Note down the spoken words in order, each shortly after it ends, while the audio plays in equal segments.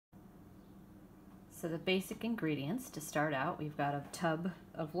So the basic ingredients to start out, we've got a tub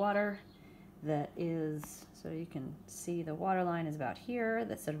of water that is, so you can see the water line is about here.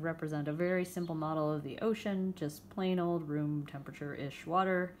 That sort of represent a very simple model of the ocean, just plain old room temperature-ish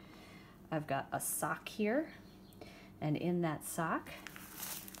water. I've got a sock here, and in that sock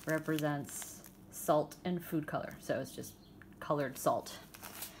represents salt and food color. So it's just colored salt.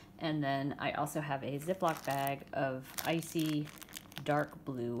 And then I also have a Ziploc bag of icy dark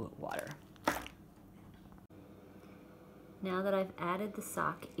blue water. Now that I've added the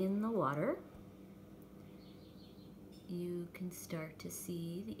sock in the water, you can start to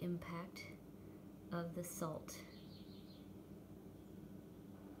see the impact of the salt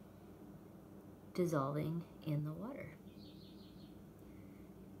dissolving in the water.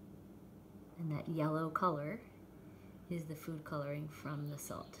 And that yellow color is the food coloring from the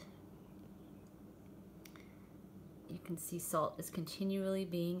salt. You can see salt is continually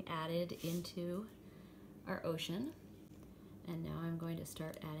being added into our ocean. And now I'm going to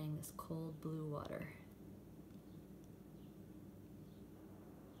start adding this cold blue water.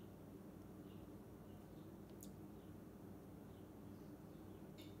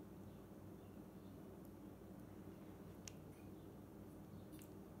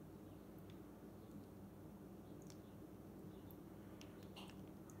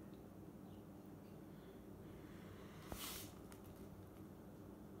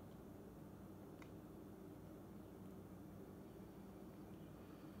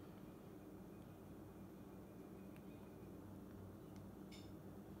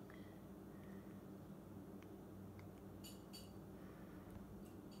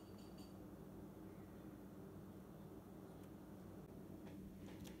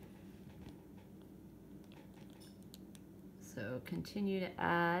 So continue to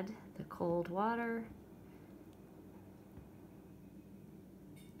add the cold water.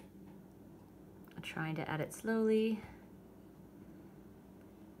 I'm trying to add it slowly.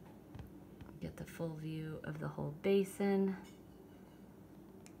 Get the full view of the whole basin.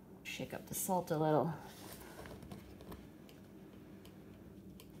 Shake up the salt a little.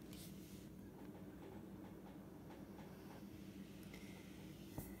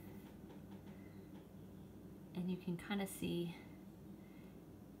 And you can kind of see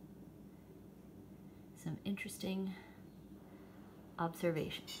some interesting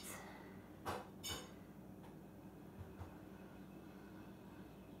observations.